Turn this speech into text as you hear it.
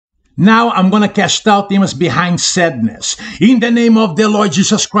Now I'm going to cast out demons behind sadness. In the name of the Lord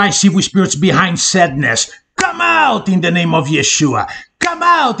Jesus Christ, evil spirits behind sadness, come out in the name of Yeshua. Come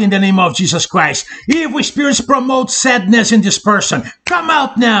out in the name of Jesus Christ. Evil spirits promote sadness in this person. Come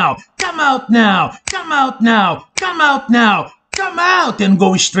out now. Come out now. Come out now. Come out now. Come out and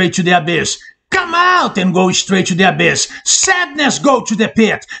go straight to the abyss. Come out and go straight to the abyss. Sadness, go to the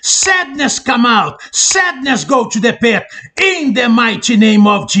pit. Sadness, come out. Sadness, go to the pit. In the mighty name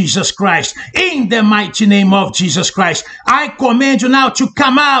of Jesus Christ. In the mighty name of Jesus Christ. I command you now to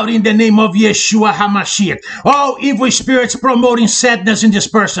come out in the name of Yeshua HaMashiach. All evil spirits promoting sadness in this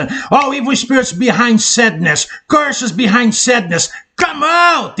person. All evil spirits behind sadness. Curses behind sadness. Come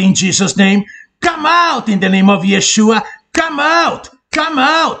out in Jesus' name. Come out in the name of Yeshua. Come out. Come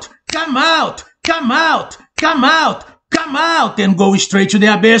out. Come out, come out, come out, come out and go straight to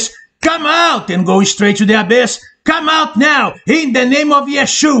the abyss. Come out and go straight to the abyss. Come out now in the name of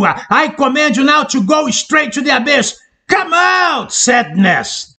Yeshua. I command you now to go straight to the abyss. Come out,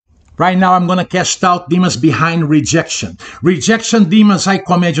 sadness. Right now, I'm going to cast out demons behind rejection. Rejection demons, I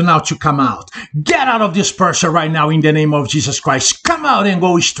command you now to come out. Get out of this person right now in the name of Jesus Christ. Come out and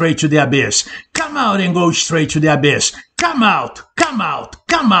go straight to the abyss. Come out and go straight to the abyss. Come out, come out,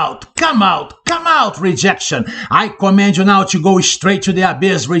 come out, come out, come out, rejection. I command you now to go straight to the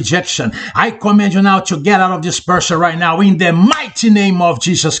abyss, rejection. I command you now to get out of this person right now in the mighty name of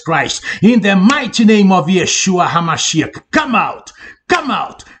Jesus Christ. In the mighty name of Yeshua HaMashiach. Come out, come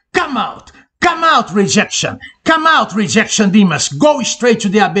out. Come out. Come out, rejection. Come out, rejection demons. Go straight to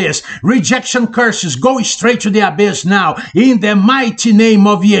the abyss. Rejection curses. Go straight to the abyss now. In the mighty name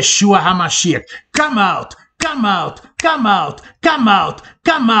of Yeshua HaMashiach. Come out. Come out. Come out. Come out.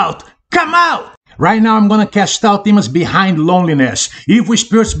 Come out. Come out. Right now, I'm going to cast out demons behind loneliness. Evil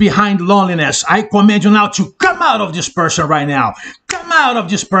spirits behind loneliness. I command you now to come out of this person right now. Come out of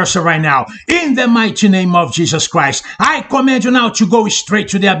this person right now. In the mighty name of Jesus Christ. I command you now to go straight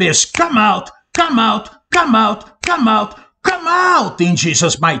to the abyss. Come out. Come out. Come out. Come out. Come out in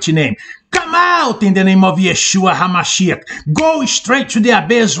Jesus' mighty name. Come out in the name of Yeshua HaMashiach. Go straight to the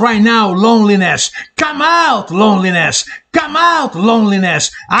abyss right now, loneliness. Come out, loneliness. Come out,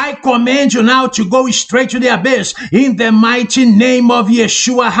 loneliness. I command you now to go straight to the abyss in the mighty name of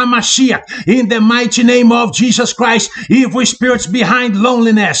Yeshua HaMashiach. In the mighty name of Jesus Christ, evil spirits behind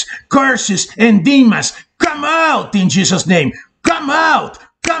loneliness, curses, and demons. Come out in Jesus' name. Come out,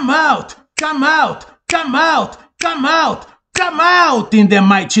 come out, come out, come out, come out. Come out in the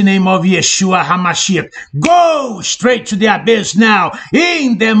mighty name of Yeshua HaMashiach. Go straight to the abyss now.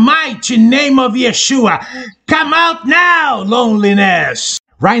 In the mighty name of Yeshua. Come out now, loneliness.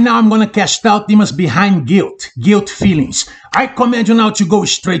 Right now, I'm going to cast out demons behind guilt feelings. I command you now to go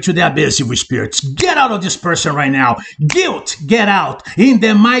straight to the abyss, evil spirits. Get out of this person right now. Guilt, get out. In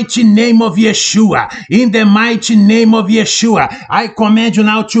the mighty name of Yeshua. In the mighty name of Yeshua. I command you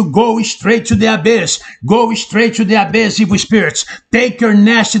now to go straight to the abyss. Go straight to the abyss, evil spirits. Take your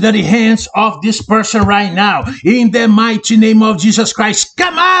nasty, dirty hands off this person right now. In the mighty name of Jesus Christ.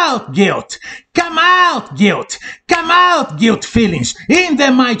 Come out, guilt. Come out, guilt. Come out, guilt feelings. In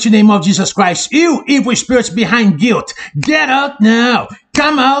the mighty name of Jesus Christ. You evil spirits behind guilt. Get out now.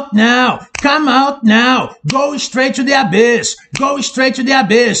 Come out now. Come out now. Go straight to the abyss. Go straight to the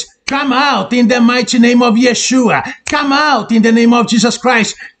abyss. Come out in the mighty name of Yeshua. Come out in the name of Jesus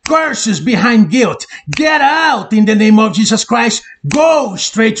Christ. Curses behind guilt. Get out in the name of Jesus Christ. Go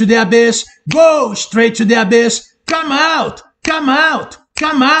straight to the abyss. Go straight to the abyss. Come out. Come out.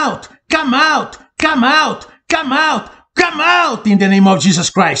 Come out. Come out. Come out. Come out. Come out in the name of Jesus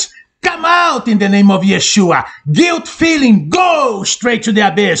Christ. Come out in the name of Yeshua. Guilt feeling, go straight to the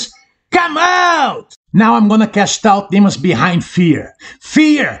abyss. Come out. Now I'm going to cast out demons behind fear.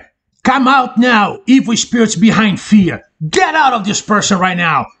 Fear, come out now. Evil spirits behind fear. Get out of this person right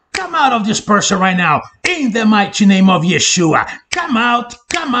now. Come out of this person right now. In the mighty name of Yeshua. Come out,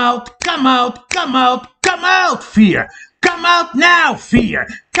 come out, come out, come out, come out, fear. Come out now, fear.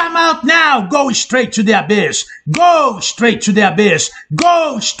 Come out now. Go straight to the abyss. Go straight to the abyss.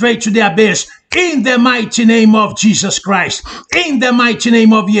 Go straight to the abyss. In the mighty name of Jesus Christ. In the mighty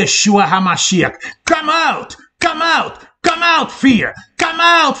name of Yeshua HaMashiach. Come out. Come out. Come out, fear. Come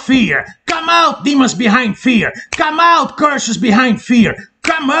out, fear. Come out, demons behind fear. Come out, curses behind fear.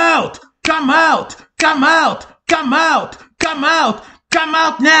 Come out. Come out. Come out. Come out. Come out. Come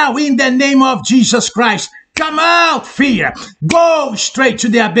out now in the name of Jesus Christ. Come out, fear. Go straight to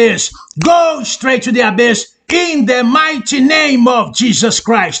the abyss. Go straight to the abyss in the mighty name of Jesus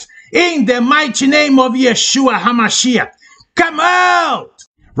Christ. In the mighty name of Yeshua HaMashiach. Come out.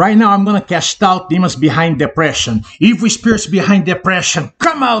 Right now, I'm going to cast out demons behind depression. Evil spirits behind depression,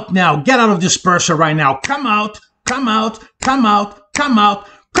 come out now. Get out of this person right now. Come out, come out, come out, come out.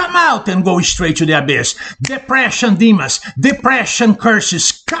 Come out and go straight to the abyss. Depression demons, depression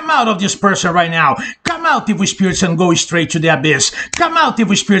curses, come out of this person right now. Come out, evil spirits, and go straight to the abyss. Come out,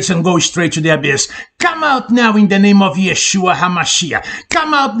 evil spirits, and go straight to the abyss. Come out now in the name of Yeshua HaMashiach.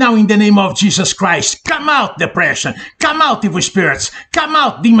 Come out now in the name of Jesus Christ. Come out, depression. Come out, evil spirits. Come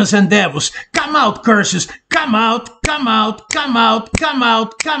out, demons and devils. Come out, curses. Come out, come out, come out, come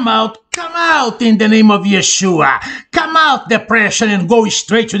out, come out. Come out in the name of Yeshua. Come out, depression, and go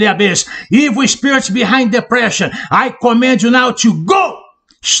straight to the abyss. Evil spirits behind depression, I command you now to go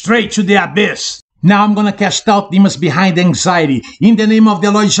straight to the abyss. Now I'm going to cast out demons behind anxiety. In the name of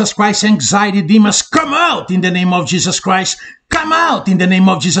the Lord Jesus Christ, anxiety demons, come out in the name of Jesus Christ. Come out in the name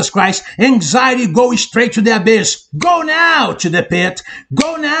of Jesus Christ. Anxiety, go straight to the abyss. Go now to the pit.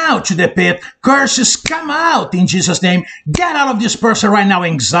 Go now to the pit. Curses, come out in Jesus' name. Get out of this person right now,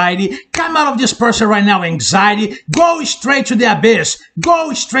 anxiety. Come out of this person right now, anxiety. Go straight to the abyss.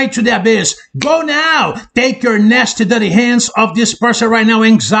 Go straight to the abyss. Go now. Take your nasty, dirty hands off this person right now,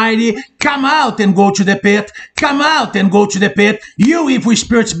 anxiety. Come out and go to the pit. Come out and go to the pit. You evil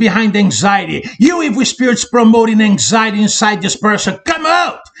spirits behind anxiety. You evil spirits promoting anxiety inside this person, come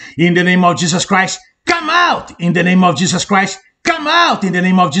out in the name of Jesus Christ. Come out in the name of Jesus Christ. Come out in the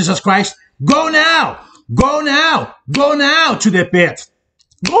name of Jesus Christ. Go now. Go now. Go now to the pit.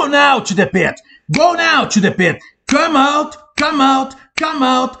 Go now to the pit. Go now to the pit. Come out. Come out. Come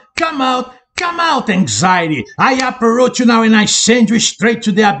out. Come out. Come out, anxiety. I uproot you now and I send you straight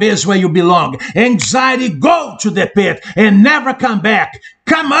to the abyss where you belong. Anxiety, go to the pit and never come back.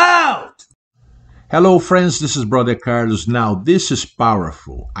 Come out. Hello, friends. This is Brother Carlos. Now, this is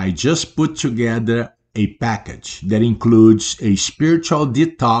powerful. I just put together a package that includes a spiritual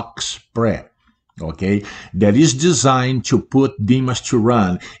detox prayer. Okay, that is designed to put demons to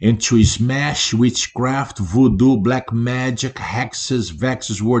run and to smash witchcraft, voodoo, black magic, hexes,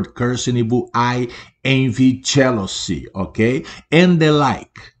 vexes, word curse, and evil eye, envy, jealousy, okay, and the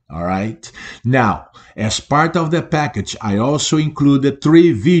like. All right. Now, as part of the package, I also included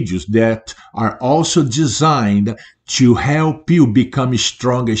 3 videos that are also designed to help you become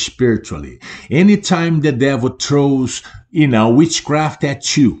stronger spiritually. Anytime the devil throws, witchcraft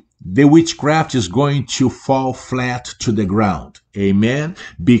at you, the witchcraft is going to fall flat to the ground. Amen.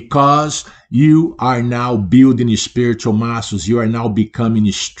 Because you are now building spiritual muscles. You are now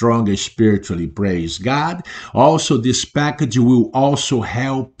becoming stronger spiritually. Praise God. Also, this package will also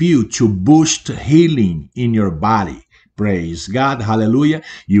help you to boost healing in your body. Praise God. Hallelujah.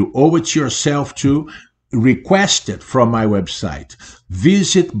 You owe it to yourself to request it from my website.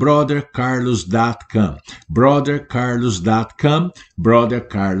 Visit brothercarlos.com, brothercarlos.com,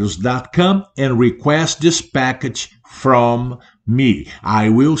 brothercarlos.com, and request this package from me. I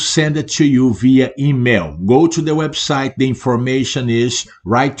will send it to you via email. Go to the website. The information is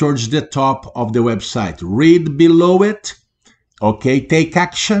right towards the top of the website. Read below it. Okay, take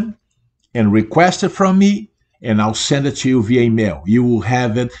action and request it from me, and I'll send it to you via email. You will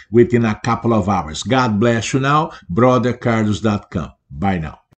have it within a couple of hours. God bless you now. brothercarlos.com. Bye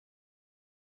now.